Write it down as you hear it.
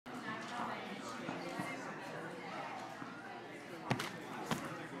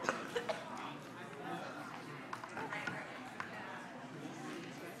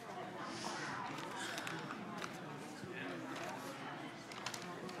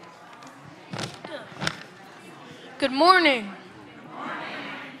Good morning.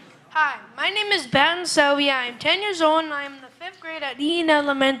 Hi, my name is Ben Sylvia. I'm 10 years old and I am in the 5th grade at Eaton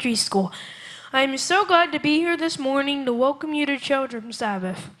Elementary School. I am so glad to be here this morning to welcome you to Children's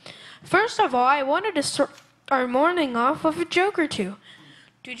Sabbath. First of all, I wanted to start our morning off with a joke or two.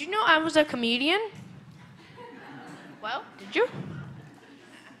 Did you know I was a comedian? Well, did you?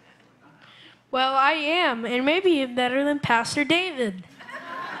 Well, I am, and maybe even better than Pastor David.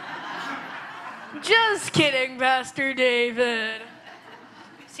 Just kidding, Pastor David.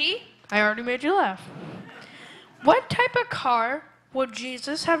 See? I already made you laugh. What type of car would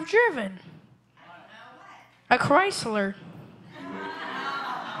Jesus have driven? A Chrysler.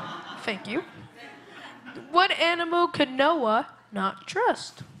 Thank you. What animal could Noah not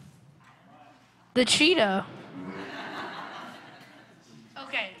trust? The cheetah.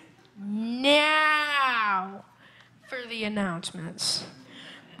 Okay, now for the announcements.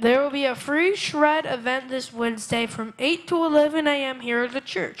 There will be a free shred event this Wednesday from 8 to 11 a.m. here at the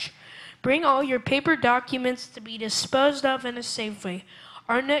church. Bring all your paper documents to be disposed of in a safe way.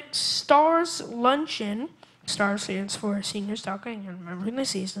 Our next STARS luncheon, STARS stands for Senior Stocking and Remembering the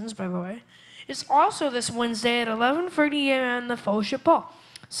Seasons, by the way, is also this Wednesday at 11:30 a.m. in the fellowship hall.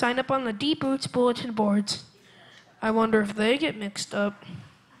 Sign up on the Deep Roots bulletin boards. I wonder if they get mixed up.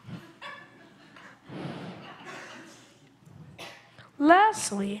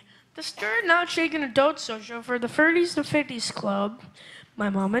 Lastly, the Stir Not Shaken Adult Social for the 30s to 50s Club, my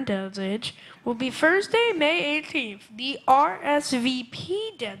mom and dad's age, will be Thursday, May 18th. The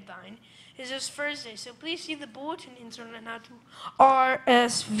RSVP deadline is this Thursday, so please see the bulletin insert on how to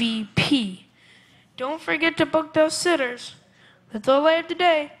RSVP. Don't forget to book those sitters. That's all I have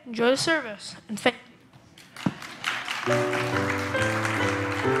today. Enjoy the service, and thank you.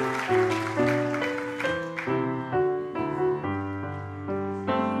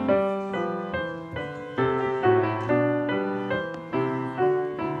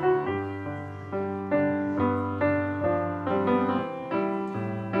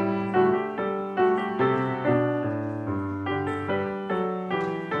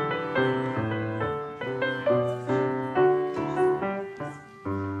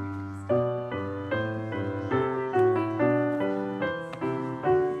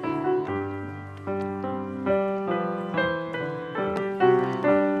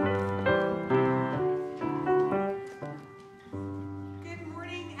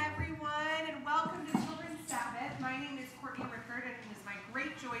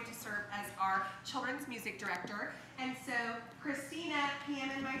 Children's music director, and so Christina, Pam,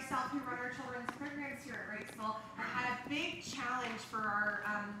 and myself, who run our children's programs here at Wrightsville, have had a big challenge for our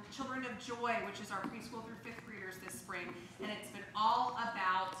Children of Joy, which is our preschool through 5th graders this spring, and it's been all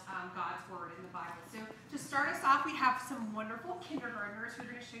about God's Word in the Bible. So to start us off, we have some wonderful kindergartners who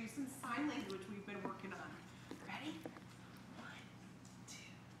are going to show you some sign language we've been working on. Ready? 1, 2,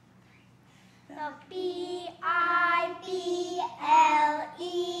 3. The Bible.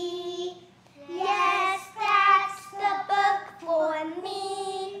 Yes, that's the book for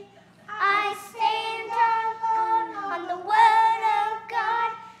me. I stand alone on the Word of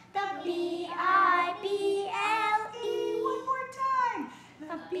God. The Bible. One more time.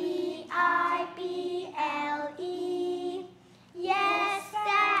 The Bible. Yes,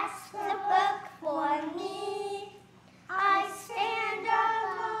 that's the book for me. I stand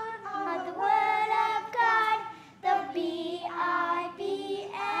alone on the Word of God. The Bible.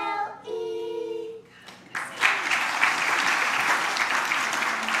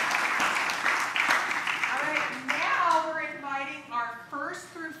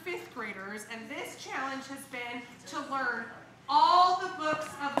 And this challenge has been to learn all the books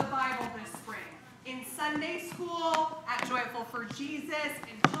of the Bible this spring. In Sunday school, at Joyful for Jesus,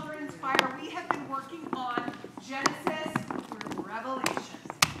 in Children's Fire, we have been working on Genesis through Revelation.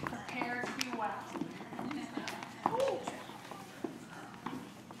 Prepare to be well.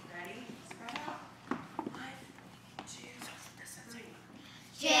 Ready? Spread out. 1, 2, 3.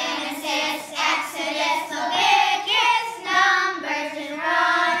 Genesis, Exodus, Leviticus, Numbers,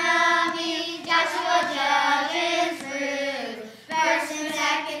 Deuteronomy, Joshua, Judges, Ruth, 1st and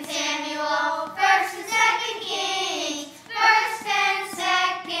 2nd Samuel, 1st and 2nd Kings, 1st and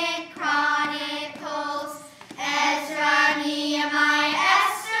 2nd Chronicles, Ezra, Nehemiah,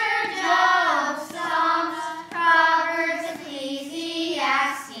 Esther, Job,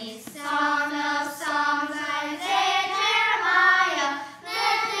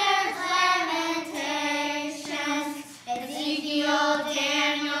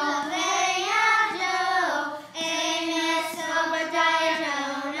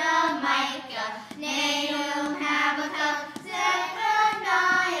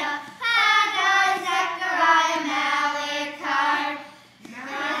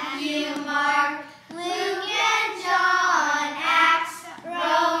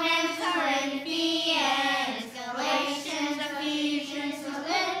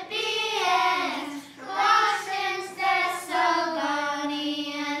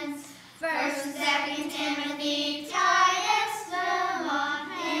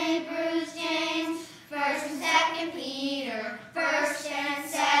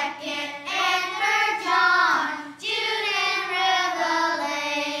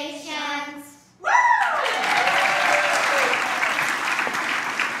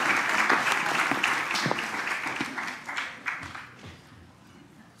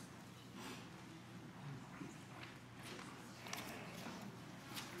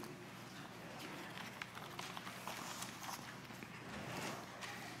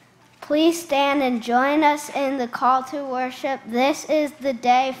 Please stand and join us in the call to worship. This is the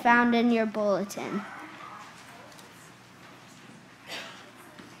day found in your bulletin.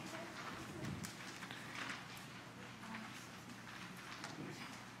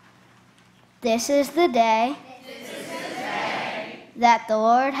 This is the day that the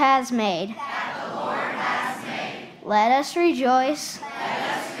Lord has made. Let us rejoice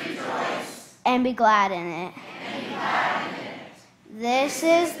and be glad in it. This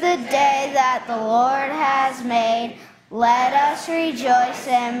is the day that the Lord has made. Let us rejoice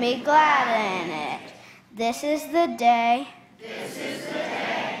and be glad in it. This is the day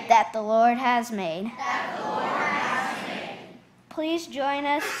that the Lord has made. Please join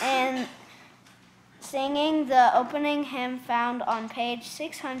us in singing the opening hymn found on page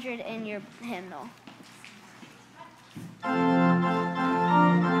 600 in your hymnal.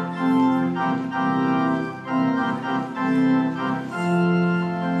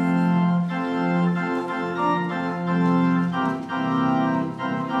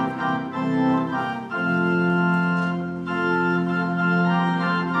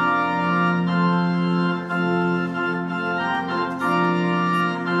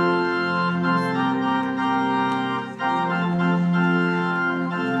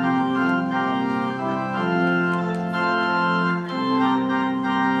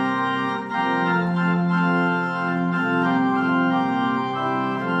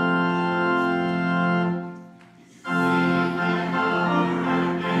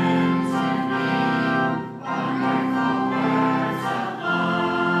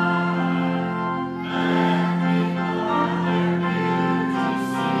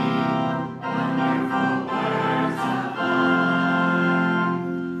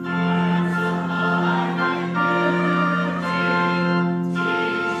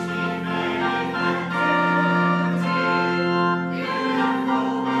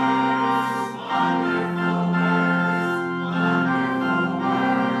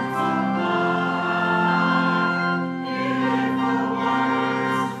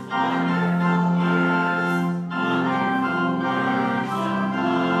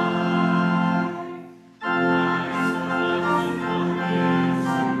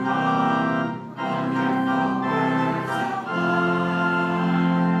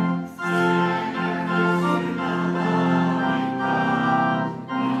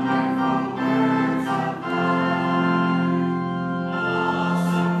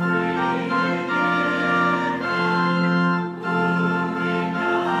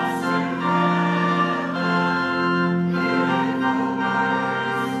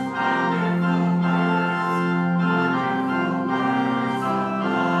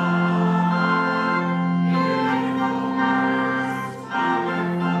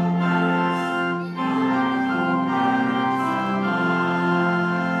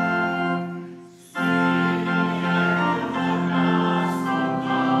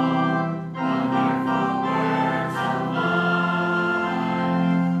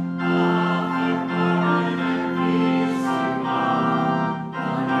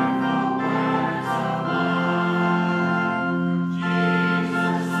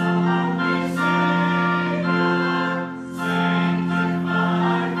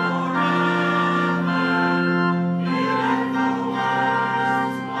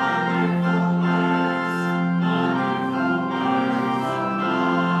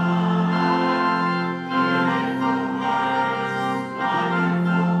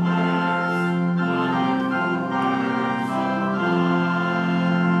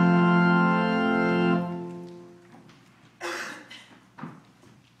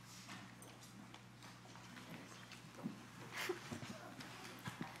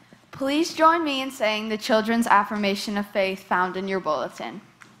 Please join me in saying the children's affirmation of faith found in your bulletin.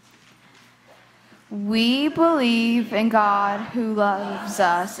 We believe in God who loves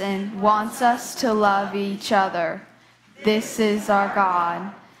us and wants us to love each other. This is our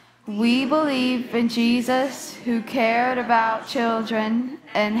God. We believe in Jesus who cared about children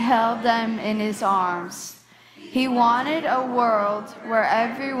and held them in his arms. He wanted a world where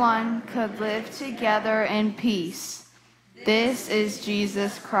everyone could live together in peace. This is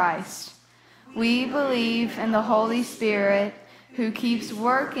Jesus Christ. We believe in the Holy Spirit who keeps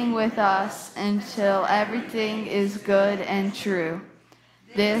working with us until everything is good and true.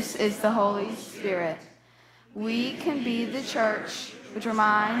 This is the Holy Spirit. We can be the church which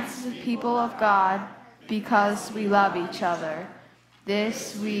reminds the people of God because we love each other.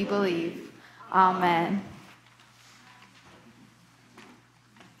 This we believe. Amen.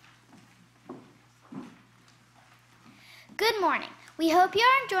 Good morning. We hope you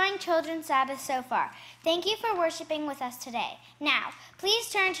are enjoying Children's Sabbath so far. Thank you for worshiping with us today. Now, please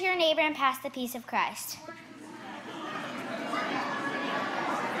turn to your neighbor and pass the peace of Christ.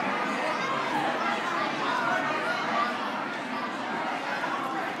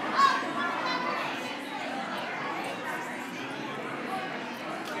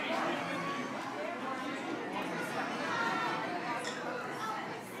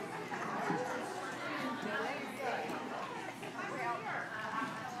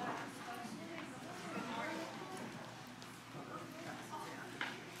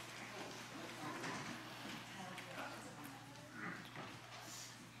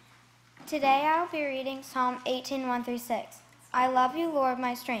 Today I will be reading Psalm 18, 1-6. I love you, Lord,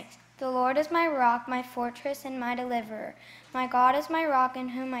 my strength. The Lord is my rock, my fortress, and my deliverer. My God is my rock in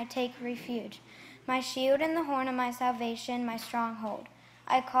whom I take refuge, my shield and the horn of my salvation, my stronghold.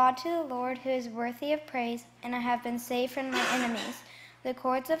 I called to the Lord who is worthy of praise, and I have been saved from my enemies. The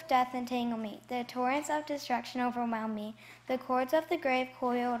cords of death entangle me. The torrents of destruction overwhelm me. The cords of the grave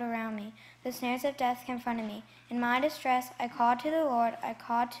coiled around me. The snares of death confronted me. In my distress, I called to the Lord. I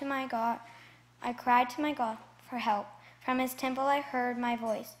cried to my God for help. From his temple I heard my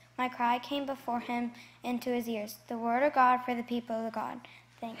voice. My cry came before him into his ears. The word of God for the people of God.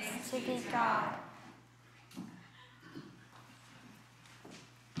 Thanks to be God.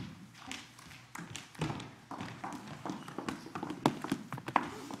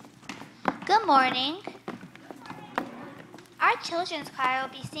 Good morning. Our children's choir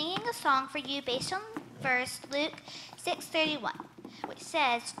will be singing a song for you based on verse Luke 6:31, which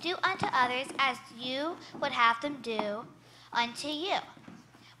says, "Do unto others as you would have them do unto you."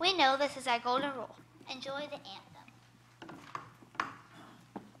 We know this is our golden rule. Enjoy the anthem.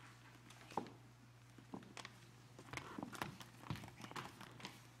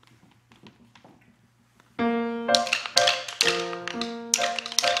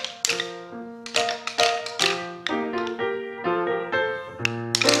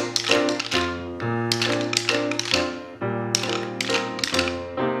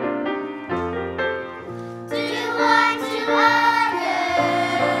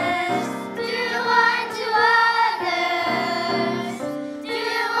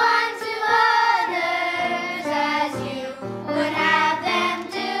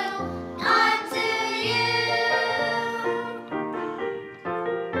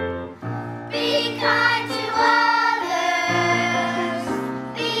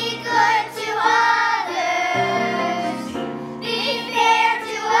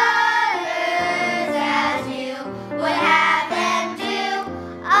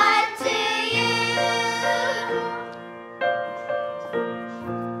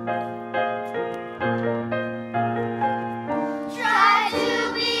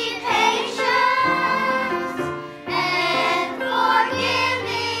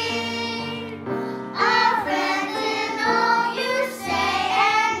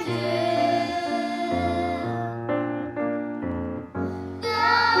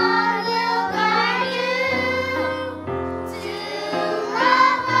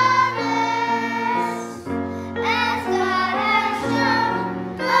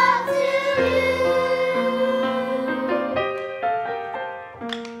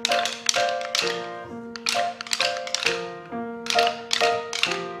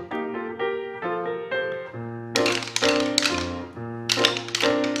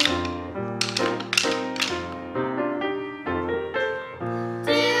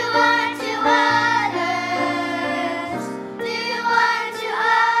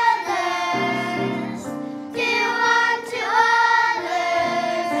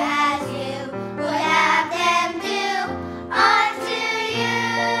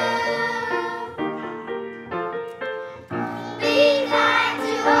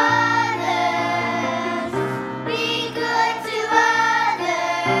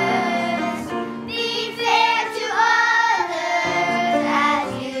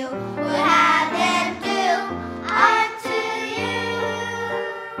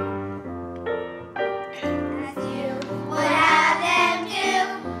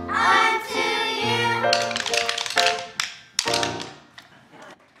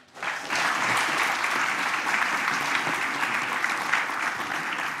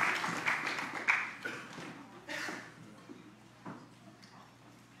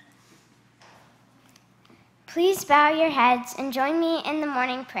 Please bow your heads and join me in the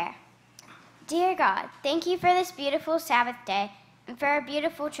morning prayer. Dear God, thank you for this beautiful Sabbath day and for our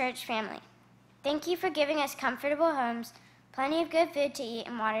beautiful church family. Thank you for giving us comfortable homes, plenty of good food to eat,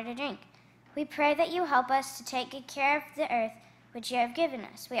 and water to drink. We pray that you help us to take good care of the earth which you have given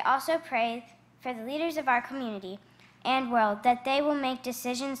us. We also pray for the leaders of our community, and world, that they will make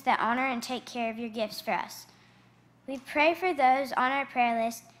decisions that honor and take care of your gifts for us. We pray for those on our prayer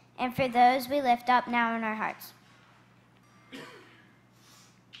list and for those we lift up now in our hearts.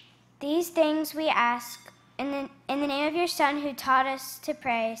 These things we ask in the name of your Son who taught us to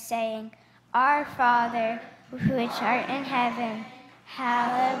pray, saying, Our Father, which art in heaven,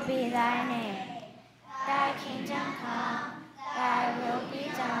 hallowed be thy name. Thy kingdom come, thy will be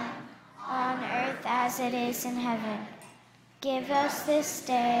done, on earth as it is in heaven. Give us this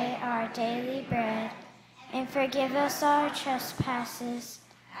day our daily bread, and forgive us our trespasses,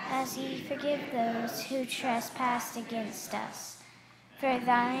 as we forgive those who trespass against us. For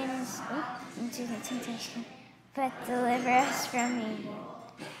thine is into the temptation, but deliver us from evil.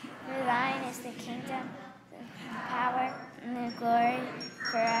 For thine is the kingdom, the power, and the glory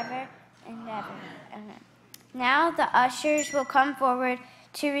forever and ever. Amen. Now the ushers will come forward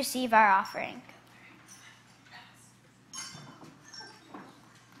to receive our offering.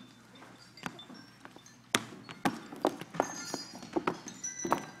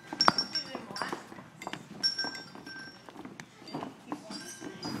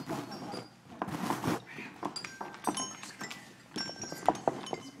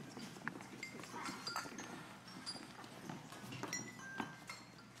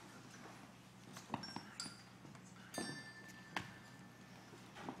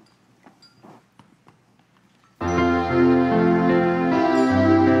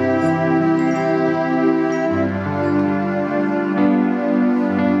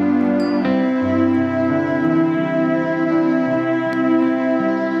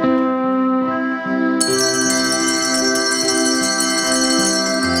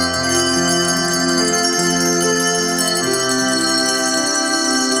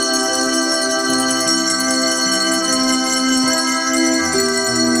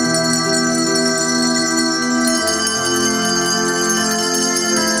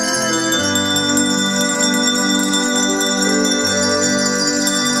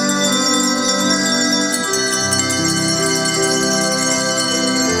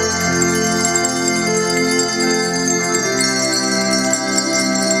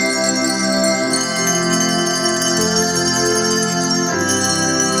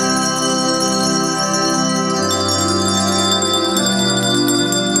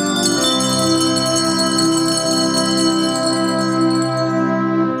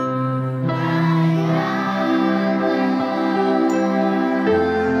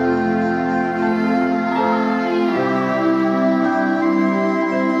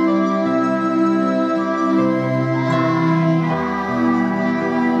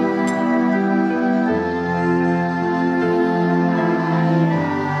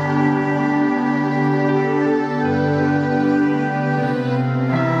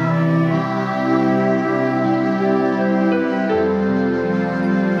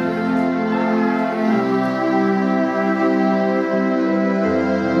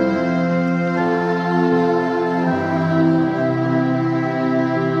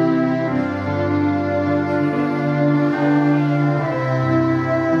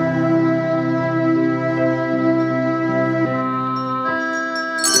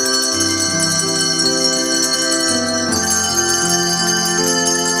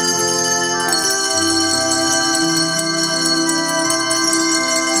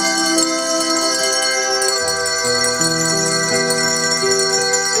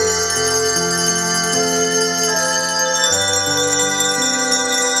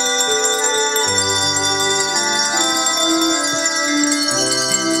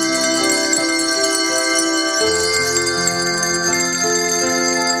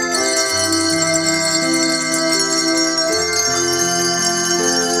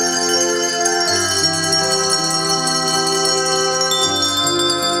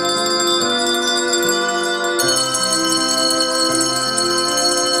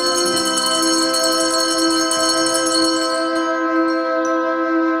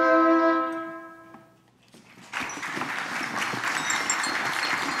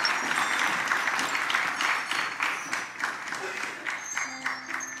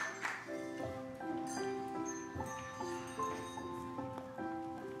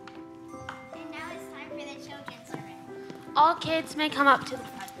 All kids may come up to the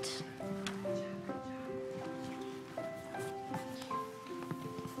front.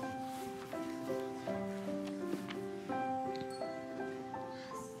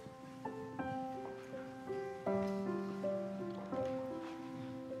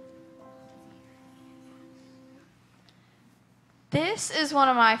 This is one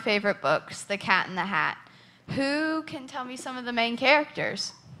of my favorite books, The Cat in the Hat. Who can tell me some of the main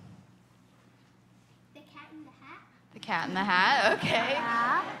characters? The Cat in the Hat? The Cat in the Hat, okay.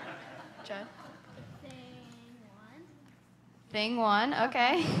 Yeah. Judd? Thing one. Thing 1,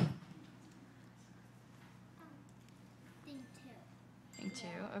 okay. Thing two. Thing 2,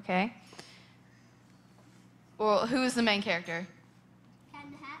 okay. Well, who is the main character? Cat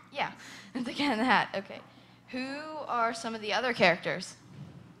in the Hat. Yeah, the Cat in the Hat, okay. Who are some of the other characters?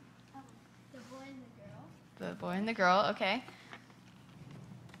 The boy and the girl. The boy and the girl, okay.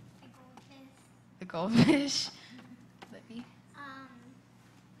 The goldfish. The goldfish. Libby?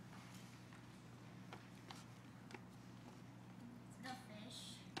 The fish.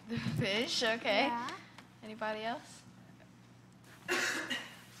 The fish, okay. Yeah. Anybody else? The kids.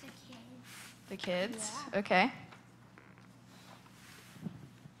 The kids, Yeah. okay.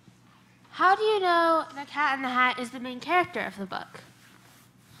 How do you know the Cat in the Hat is the main character of the book?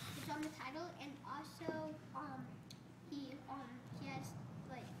 It's on the title, and also he has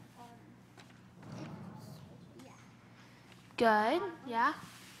like yeah. Good, yeah.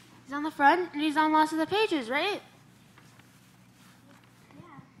 He's on the front and he's on lots of the pages, right?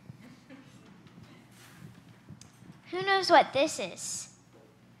 Yeah. Who knows what this is?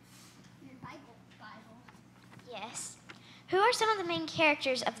 The Bible. Yes. Who are some of the main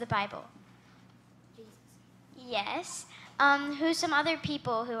characters of the Bible? Jesus. Yes. Who's some other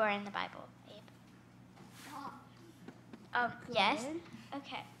people who are in the Bible? Abe? God. Yes.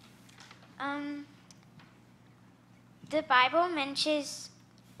 Okay. The Bible mentions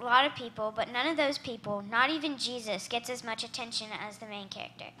a lot of people, but none of those people, not even Jesus, gets as much attention as the main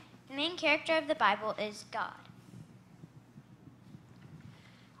character. The main character of the Bible is God.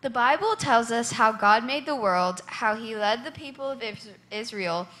 The Bible tells us how God made the world, how he led the people of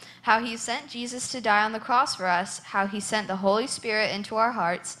Israel, how he sent Jesus to die on the cross for us, how he sent the Holy Spirit into our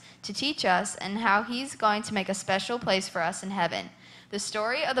hearts to teach us, and how he's going to make a special place for us in heaven. The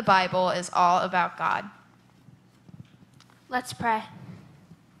story of the Bible is all about God. Let's pray.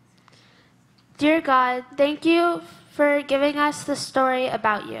 Dear God, thank you for giving us the story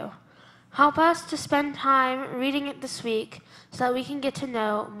about you. Help us to spend time reading it this week so that we can get to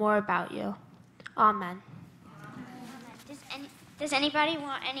know more about you. Amen. Does anybody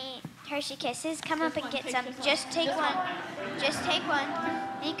want any Hershey Kisses? Come up and get some. Just take one. Just take one.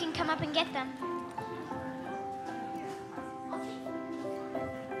 And you can come up and get them.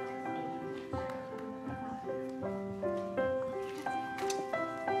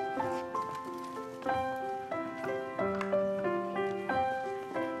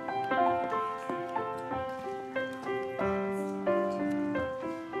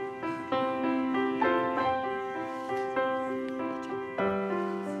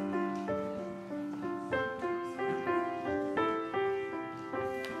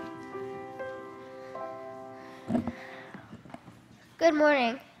 Good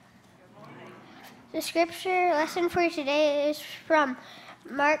morning. The scripture lesson for today is from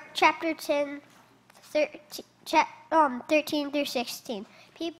Mark chapter 10, 13 through 16.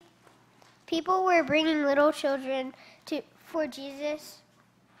 People were bringing little children for Jesus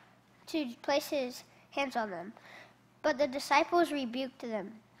to place his hands on them, but the disciples rebuked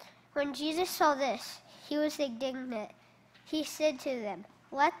them. When Jesus saw this, he was indignant. He said to them,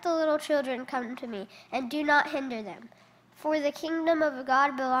 "Let the little children come to me, and do not hinder them. For the kingdom of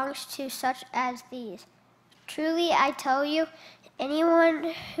God belongs to such as these. Truly I tell you,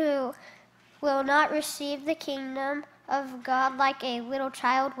 anyone who will not receive the kingdom of God like a little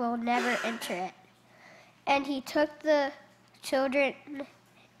child will never enter it." And he took the children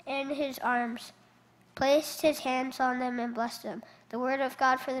in his arms, placed his hands on them, and blessed them. The word of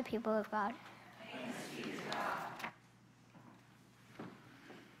God for the people of God.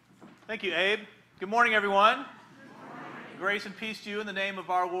 Thank you, Abe. Good morning, everyone. Grace and peace to you in the name of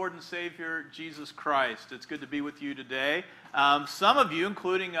our Lord and Savior, Jesus Christ. It's good to be with you today. Some of you,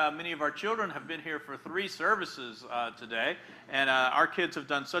 including many of our children, have been here for 3 services today, and our kids have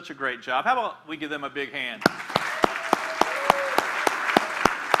done such a great job. How about we give them a big hand?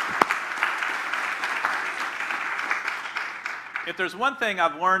 If there's one thing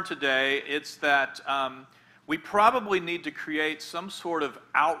I've learned today, it's that we probably need to create some sort of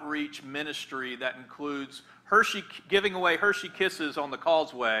outreach ministry that includes giving away Hershey Kisses on the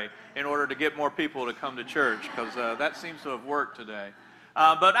causeway in order to get more people to come to church, because that seems to have worked today.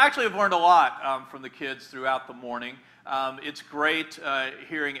 But actually I've learned a lot from the kids throughout the morning. It's great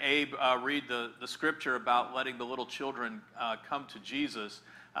hearing Abe read the scripture about letting the little children come to Jesus.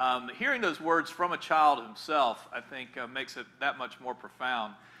 Hearing those words from a child himself, I think, makes it that much more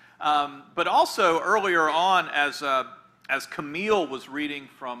profound. But also earlier on, as Camille was reading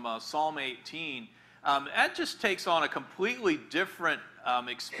from Psalm 18, that just takes on a completely different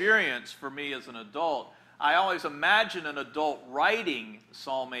experience for me as an adult. I always imagine an adult writing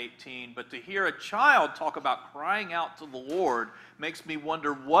Psalm 18, but to hear a child talk about crying out to the Lord makes me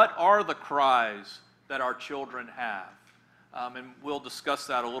wonder, what are the cries that our children have? And we'll discuss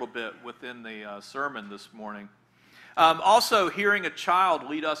that a little bit within the sermon this morning. Also, hearing a child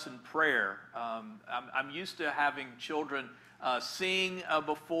lead us in prayer. I'm used to having children sing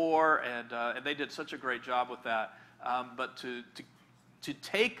before, and they did such a great job with that. But to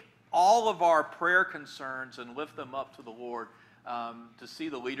take all of our prayer concerns and lift them up to the Lord, to see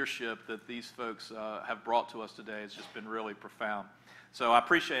the leadership that these folks have brought to us today has just been really profound. So I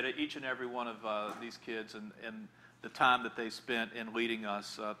appreciate it, each and every one of these kids and the time that they spent in leading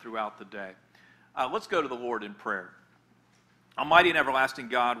us throughout the day. Let's go to the Lord in prayer. Almighty and everlasting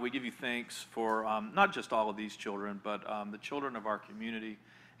God, we give you thanks for not just all of these children, but the children of our community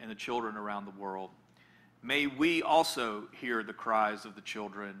and the children around the world. May we also hear the cries of the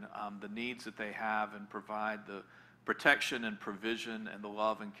children, the needs that they have, and provide the protection and provision and the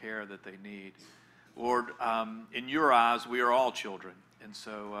love and care that they need. Lord, in your eyes, we are all children, and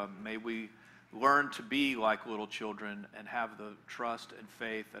so may we learn to be like little children and have the trust and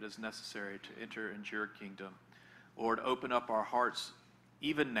faith that is necessary to enter into your kingdom. Lord, open up our hearts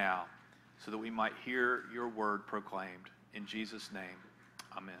even now so that we might hear your word proclaimed. In Jesus' name,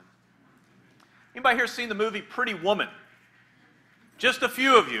 amen. Anybody here seen the movie Pretty Woman? Just a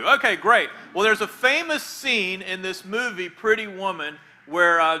few of you. Okay, great. Well, there's a famous scene in this movie, Pretty Woman,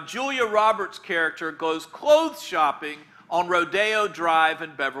 where Julia Roberts' character goes clothes shopping on Rodeo Drive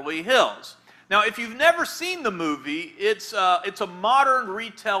in Beverly Hills. Now, if you've never seen the movie, it's a modern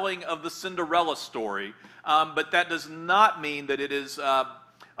retelling of the Cinderella story, but that does not mean that it is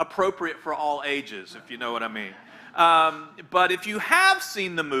appropriate for all ages, if you know what I mean. But if you have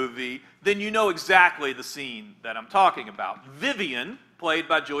seen the movie, then you know exactly the scene that I'm talking about. Vivian, played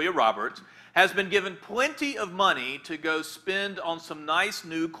by Julia Roberts, has been given plenty of money to go spend on some nice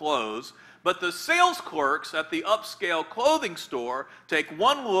new clothes, but the sales clerks at the upscale clothing store take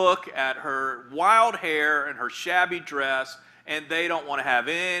one look at her wild hair and her shabby dress, and they don't want to have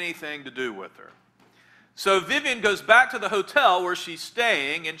anything to do with her. So Vivian goes back to the hotel where she's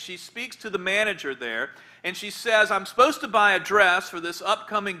staying, and she speaks to the manager there, and she says, I'm supposed to buy a dress for this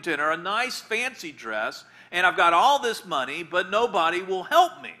upcoming dinner, a nice fancy dress, and I've got all this money, but nobody will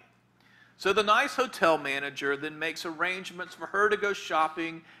help me. So the nice hotel manager then makes arrangements for her to go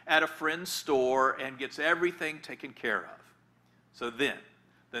shopping at a friend's store and gets everything taken care of. So then,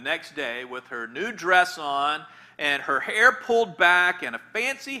 the next day, with her new dress on and her hair pulled back and a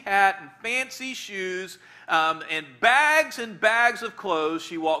fancy hat and fancy shoes and bags of clothes,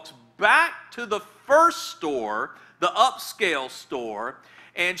 she walks back to the first store, the upscale store,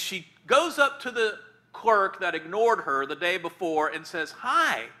 and she goes up to the clerk that ignored her the day before and says,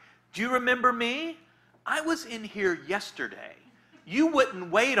 Hi, do you remember me? I was in here yesterday. You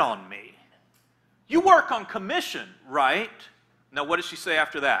wouldn't wait on me. You work on commission, right? Now, what does she say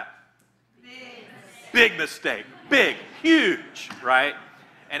after that? Big mistake. Big, huge, right?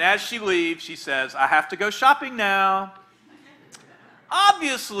 And as she leaves, she says, I have to go shopping now.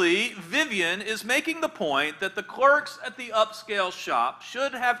 Obviously, Vivian is making the point that the clerks at the upscale shop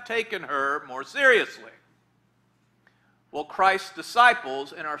should have taken her more seriously. Well, Christ's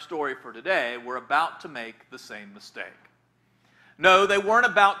disciples in our story for today were about to make the same mistake. No, they weren't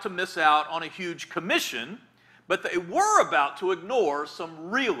about to miss out on a huge commission, but they were about to ignore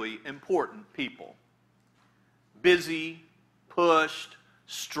some really important people. Busy, pushed,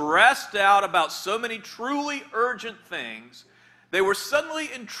 stressed out about so many truly urgent things, they were suddenly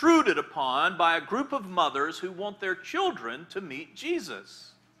intruded upon by a group of mothers who want their children to meet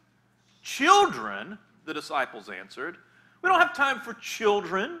Jesus. Children, the disciples answered. We don't have time for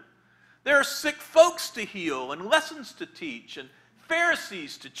children. There are sick folks to heal and lessons to teach and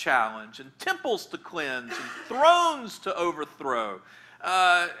Pharisees to challenge and temples to cleanse and thrones to overthrow.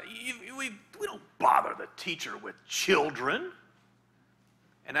 We don't bother the teacher with children.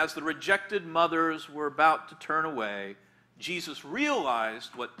 And as the rejected mothers were about to turn away, Jesus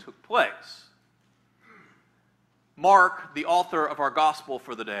realized what took place. Mark, the author of our gospel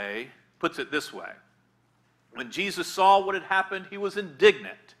for the day, puts it this way. When Jesus saw what had happened, he was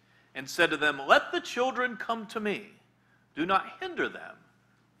indignant and said to them, Let the children come to me. Do not hinder them,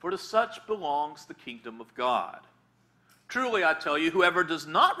 for to such belongs the kingdom of God. Truly, I tell you, whoever does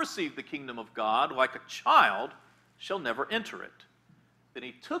not receive the kingdom of God like a child shall never enter it. Then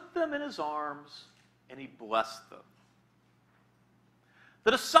he took them in his arms and he blessed them.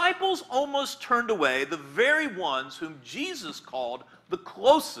 The disciples almost turned away the very ones whom Jesus called the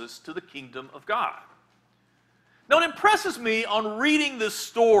closest to the kingdom of God. Now, it impresses me on reading this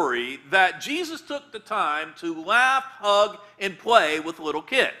story that Jesus took the time to laugh, hug, and play with little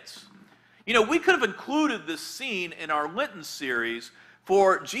kids. You know, we could have included this scene in our Lenten series,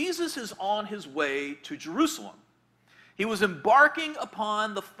 for Jesus is on his way to Jerusalem. He was embarking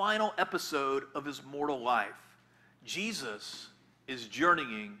upon the final episode of his mortal life. Jesus is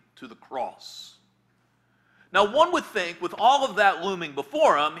journeying to the cross. Now, one would think, with all of that looming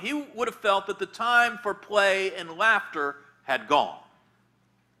before him, he would have felt that the time for play and laughter had gone.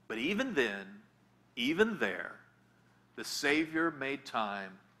 But even then, even there, the Savior made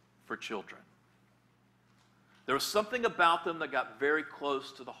time for children. There was something about them that got very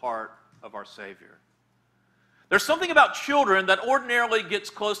close to the heart of our Savior. There's something about children that ordinarily gets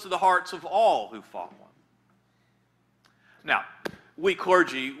close to the hearts of all who follow him. Now, we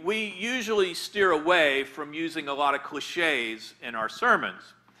clergy, we usually steer away from using a lot of cliches in our sermons.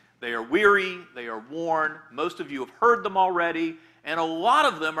 They are weary, they are worn, most of you have heard them already, and a lot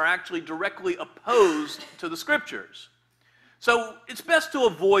of them are actually directly opposed to the Scriptures. So it's best to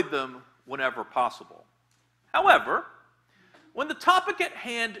avoid them whenever possible. However, when the topic at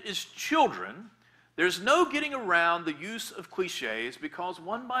hand is children, there's no getting around the use of cliches because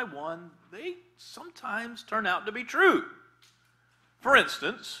one by one, they sometimes turn out to be true. For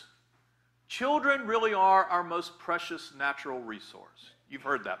instance, children really are our most precious natural resource. You've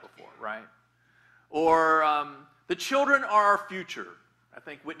heard that before, right? Or the children are our future. I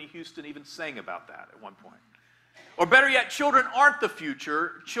think Whitney Houston even sang about that at one point. Or better yet, children aren't the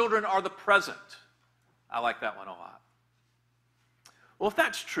future, children are the present. I like that one a lot. Well, if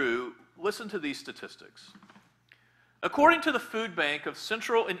that's true, listen to these statistics. According to the Food Bank of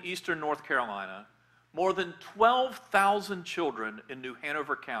Central and Eastern North Carolina, more than 12,000 children in New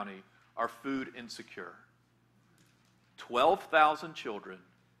Hanover County are food insecure. 12,000 children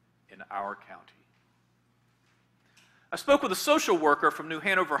in our county. I spoke with a social worker from New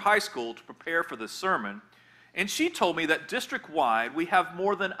Hanover High School to prepare for this sermon, and she told me that district-wide we have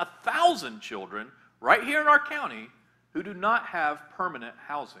more than 1,000 children right here in our county who do not have permanent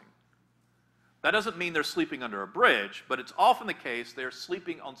housing. That doesn't mean they're sleeping under a bridge, but it's often the case they're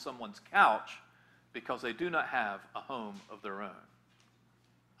sleeping on someone's couch because they do not have a home of their own.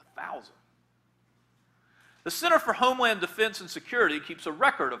 1,000. The Center for Homeland Defense and Security keeps a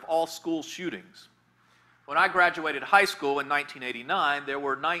record of all school shootings. When I graduated high school in 1989, there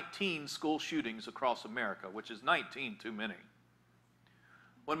were 19 school shootings across America, which is 19 too many.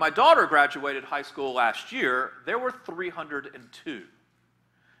 When my daughter graduated high school last year, there were 302,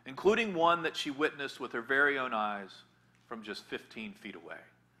 including one that she witnessed with her very own eyes from just 15 feet away.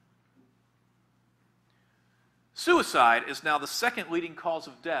 Suicide is now the second leading cause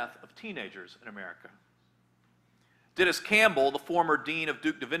of death of teenagers in America. Dennis Campbell, the former dean of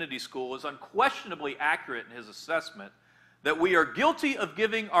Duke Divinity School, is unquestionably accurate in his assessment that we are guilty of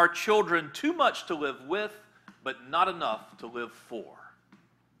giving our children too much to live with, but not enough to live for.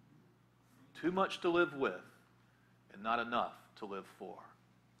 Too much to live with, and not enough to live for.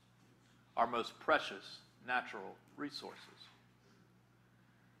 Our most precious natural resources.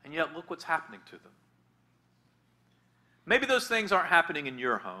 And yet, look what's happening to them. Maybe those things aren't happening in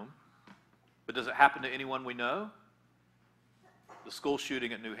your home, but does it happen to anyone we know? The school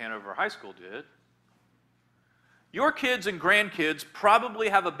shooting at New Hanover High School did. Your kids and grandkids probably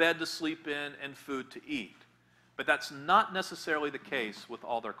have a bed to sleep in and food to eat, but that's not necessarily the case with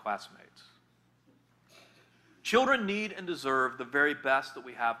all their classmates. Children need and deserve the very best that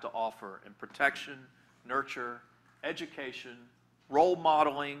we have to offer in protection, nurture, education, role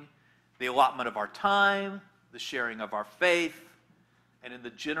modeling, the allotment of our time, the sharing of our faith, and in the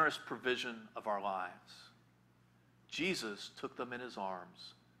generous provision of our lives. Jesus took them in his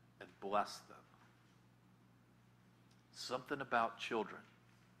arms and blessed them. Something about children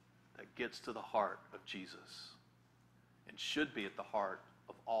that gets to the heart of Jesus and should be at the heart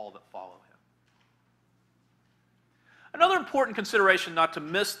of all that follow him. Another important consideration not to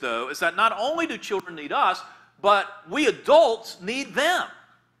miss, though, is that not only do children need us, but we adults need them.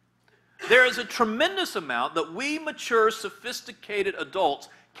 There is a tremendous amount that we mature, sophisticated adults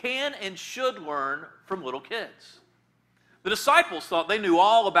can and should learn from little kids. The disciples thought they knew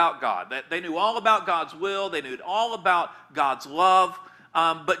all about God, that they knew all about God's will, they knew all about God's love,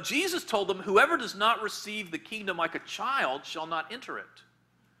 but Jesus told them, whoever does not receive the kingdom like a child shall not enter it.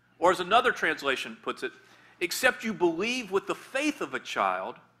 Or as another translation puts it, except you believe with the faith of a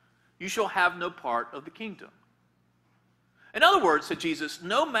child, you shall have no part of the kingdom. In other words, said Jesus,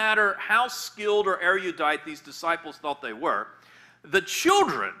 no matter how skilled or erudite these disciples thought they were, the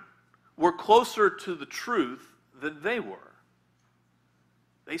children were closer to the truth than they were.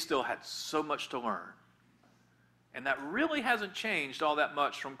 They still had so much to learn. And that really hasn't changed all that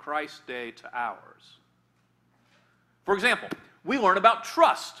much from Christ's day to ours. For example, we learn about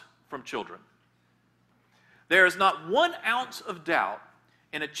trust from children. There is not 1 ounce of doubt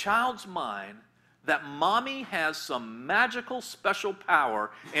in a child's mind that mommy has some magical special power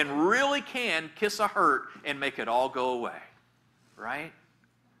and really can kiss a hurt and make it all go away. Right?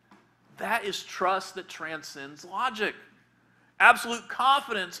 That is trust that transcends logic. Absolute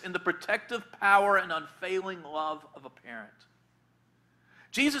confidence in the protective power and unfailing love of a parent.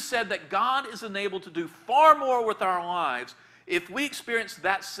 Jesus said that God is enabled to do far more with our lives if we experience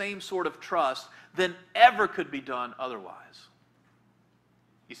that same sort of trust than ever could be done otherwise.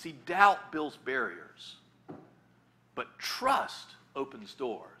 You see, doubt builds barriers, but trust opens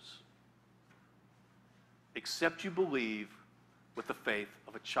doors. Except you believe with the faith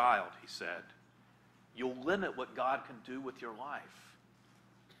of a child, he said. You'll limit what God can do with your life.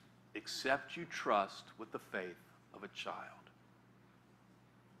 Except you trust with the faith of a child.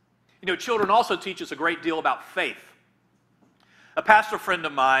 You know, children also teach us a great deal about faith. A pastor friend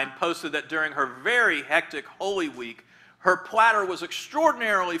of mine posted that during her very hectic Holy Week, her platter was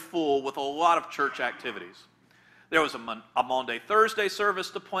extraordinarily full with a lot of church activities. There was a Maundy Thursday service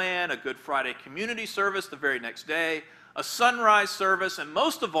to plan, a Good Friday community service the very next day, a sunrise service, and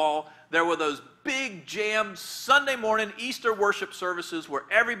most of all, there were those big jammed Sunday morning Easter worship services where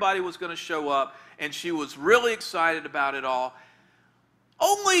everybody was going to show up, and she was really excited about it all,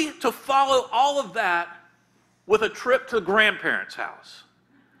 only to follow all of that with a trip to the grandparents' house.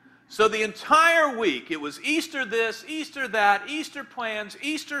 So the entire week, it was Easter this, Easter that, Easter plans,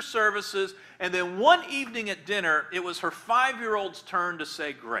 Easter services, and then one evening at dinner, it was her 5-year-old's turn to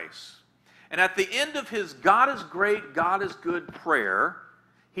say grace. And at the end of his God is great, God is good prayer,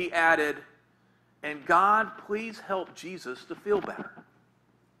 he added, and God, please help Jesus to feel better.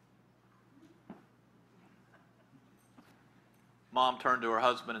 Mom turned to her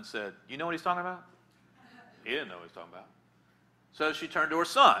husband and said, you know what he's talking about? He didn't know what he was talking about. So she turned to her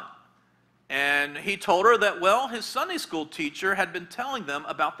son. And he told her that, well, his Sunday school teacher had been telling them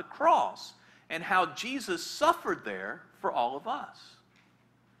about the cross and how Jesus suffered there for all of us.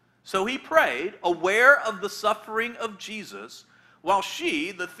 So he prayed, aware of the suffering of Jesus, while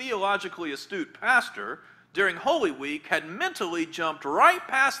she, the theologically astute pastor, during Holy Week had mentally jumped right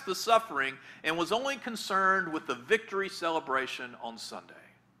past the suffering and was only concerned with the victory celebration on Sunday.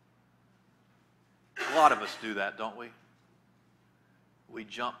 A lot of us do that, don't we? We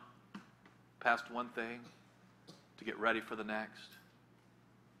jump past one thing to get ready for the next.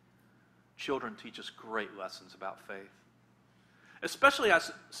 Children teach us great lessons about faith. Especially, I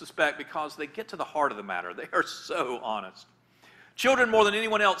suspect, because they get to the heart of the matter. They are so honest. Children, more than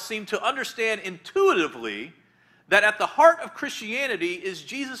anyone else, seem to understand intuitively that at the heart of Christianity is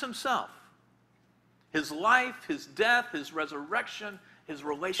Jesus himself. His life, his death, his resurrection, his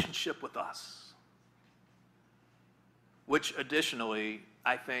relationship with us. Which additionally,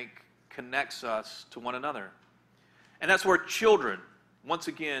 I think, connects us to one another. And that's where children, once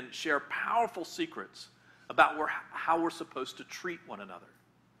again, share powerful secrets about how we're supposed to treat one another.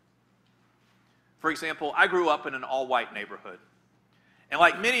 For example, I grew up in an all-white neighborhood. And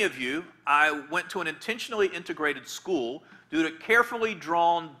like many of you, I went to an intentionally integrated school due to carefully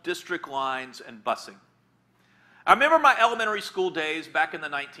drawn district lines and busing. I remember my elementary school days back in the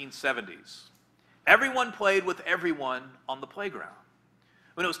 1970s. Everyone played with everyone on the playground.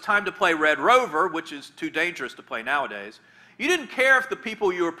 When it was time to play Red Rover, which is too dangerous to play nowadays, you didn't care if the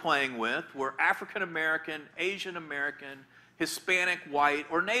people you were playing with were African American, Asian American, Hispanic, white,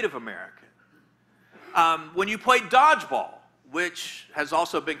 or Native American. When you played dodgeball, which has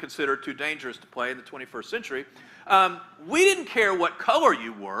also been considered too dangerous to play in the 21st century, we didn't care what color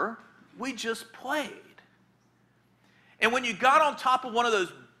you were, we just played. And when you got on top of one of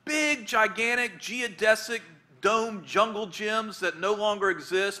those big, gigantic, geodesic, dome jungle gyms that no longer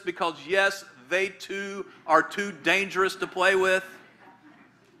exist because, yes, they too are too dangerous to play with,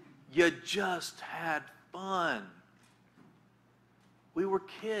 you just had fun. We were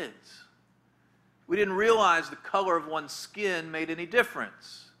kids. We didn't realize the color of one's skin made any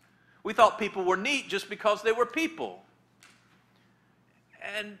difference. We thought people were neat just because they were people.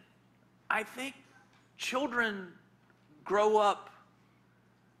 And I think children grow up,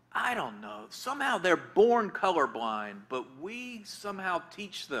 I don't know, somehow they're born colorblind, but we somehow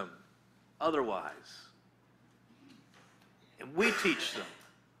teach them otherwise. And we teach them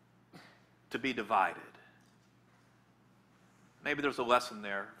to be divided. Maybe there's a lesson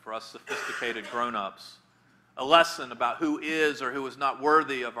there for us sophisticated grown-ups, a lesson about who is or who is not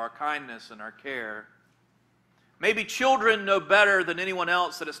worthy of our kindness and our care. Maybe children know better than anyone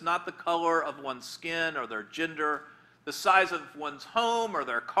else that it's not the color of one's skin or their gender, the size of one's home or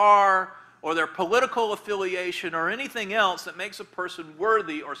their car, or their political affiliation or anything else that makes a person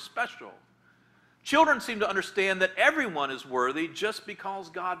worthy or special. Children seem to understand that everyone is worthy just because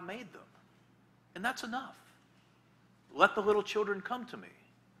God made them. And that's enough. Let the little children come to me.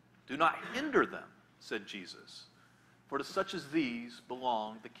 Do not hinder them, said Jesus, for to such as these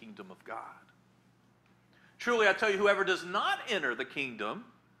belong the kingdom of God. Truly, I tell you, whoever does not enter the kingdom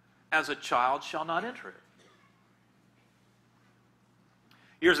as a child shall not enter it.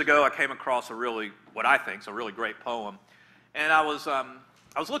 Years ago, I came across what I think is a really great poem. And I was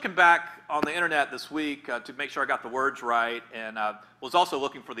looking back on the internet this week to make sure I got the words right, and I was also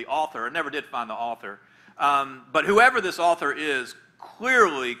looking for the author. I never did find the author. But whoever this author is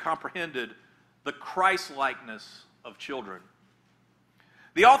clearly comprehended the Christ-likeness of children.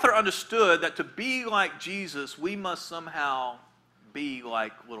 The author understood that to be like Jesus, we must somehow be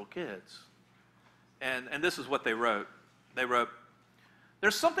like little kids. And this is what they wrote. They wrote,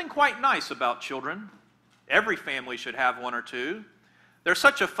 "There's something quite nice about children. Every family should have one or two. They're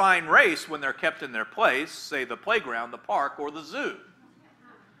such a fine race when they're kept in their place, say the playground, the park, or the zoo.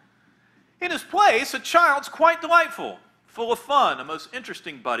 In his place, a child's quite delightful, full of fun, a most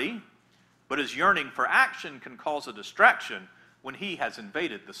interesting buddy, but his yearning for action can cause a distraction when he has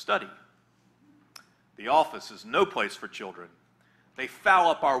invaded the study. The office is no place for children. They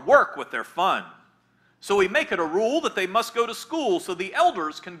foul up our work with their fun. So we make it a rule that they must go to school so the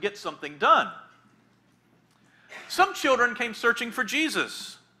elders can get something done. Some children came searching for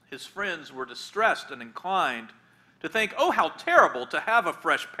Jesus. His friends were distressed and inclined to think, oh, how terrible to have a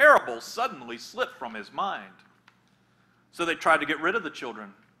fresh parable suddenly slip from his mind. So they tried to get rid of the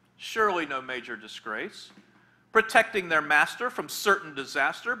children. Surely no major disgrace. Protecting their master from certain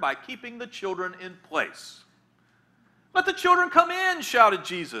disaster by keeping the children in place. Let the children come in, shouted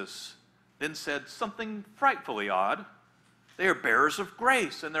Jesus. Then said something frightfully odd. They are bearers of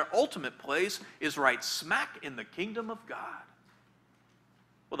grace, and their ultimate place is right smack in the kingdom of God.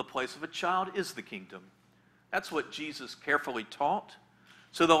 Well, the place of a child is the kingdom. That's what Jesus carefully taught.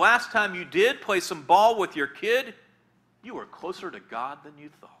 So the last time you did play some ball with your kid, you were closer to God than you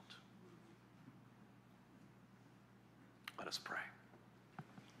thought. Let us pray.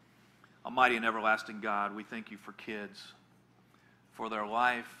 Almighty and everlasting God, we thank you for kids, for their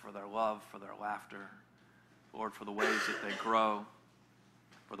life, for their love, for their laughter. Lord, for the ways that they grow,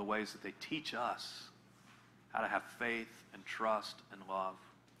 for the ways that they teach us how to have faith and trust and love.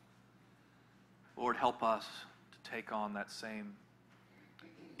 Lord, help us to take on that same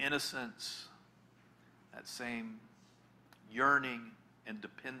innocence, that same yearning and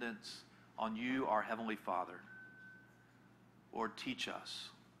dependence on you, our Heavenly Father. Lord, teach us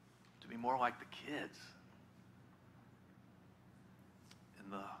to be more like the kids. In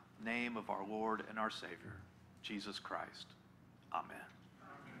the name of our Lord and our Savior, Jesus Christ. Amen.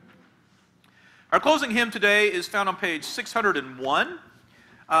 Our closing hymn today is found on page 601.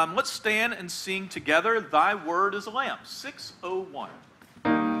 Let's stand and sing together, Thy Word is a Lamp, 601.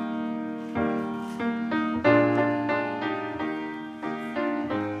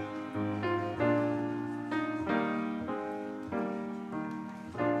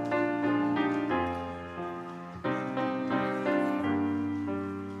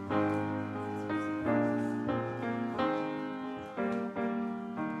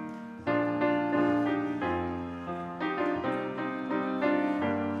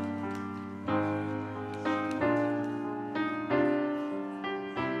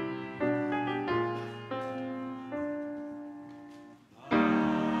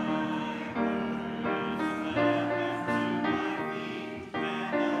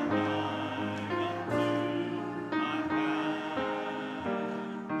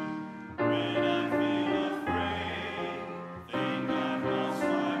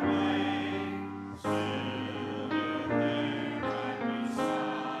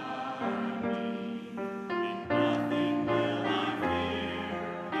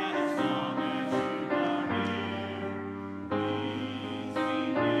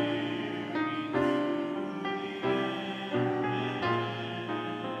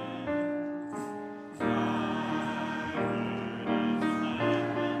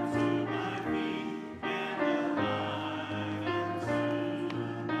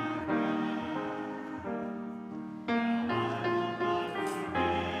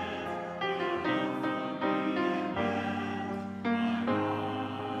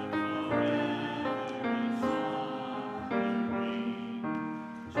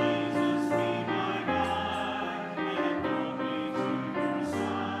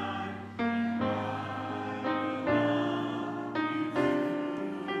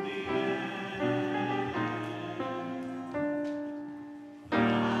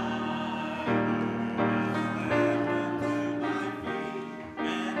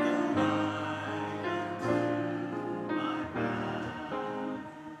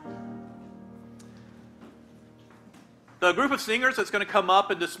 The group of singers that's going to come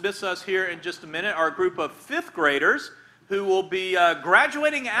up and dismiss us here in just a minute are a group of fifth graders who will be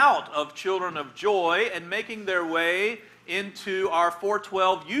graduating out of Children of Joy and making their way into our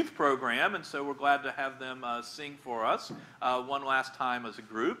 412 youth program. And so we're glad to have them sing for us one last time as a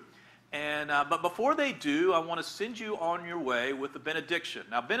group. And but before they do, I want to send you on your way with the benediction.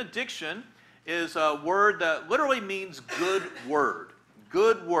 Now, benediction is a word that literally means good word.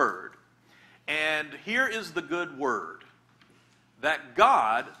 Good word. And here is the good word: that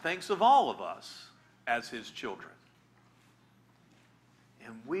God thinks of all of us as his children.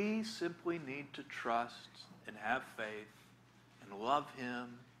 And we simply need to trust and have faith and love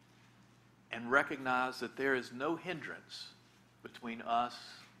him and recognize that there is no hindrance between us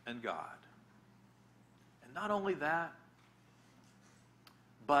and God. And not only that,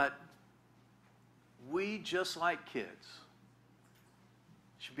 but we, just like kids,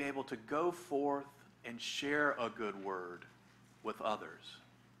 should be able to go forth and share a good word with others,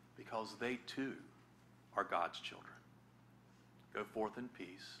 because they too are God's children. Go forth in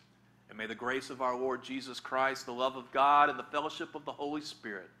peace, and may the grace of our Lord Jesus Christ, the love of God, and the fellowship of the Holy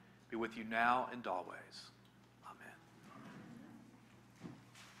Spirit be with you now and always. Amen.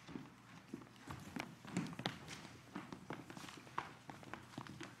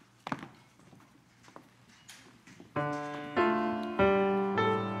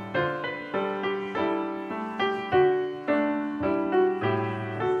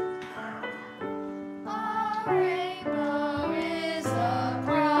 Praise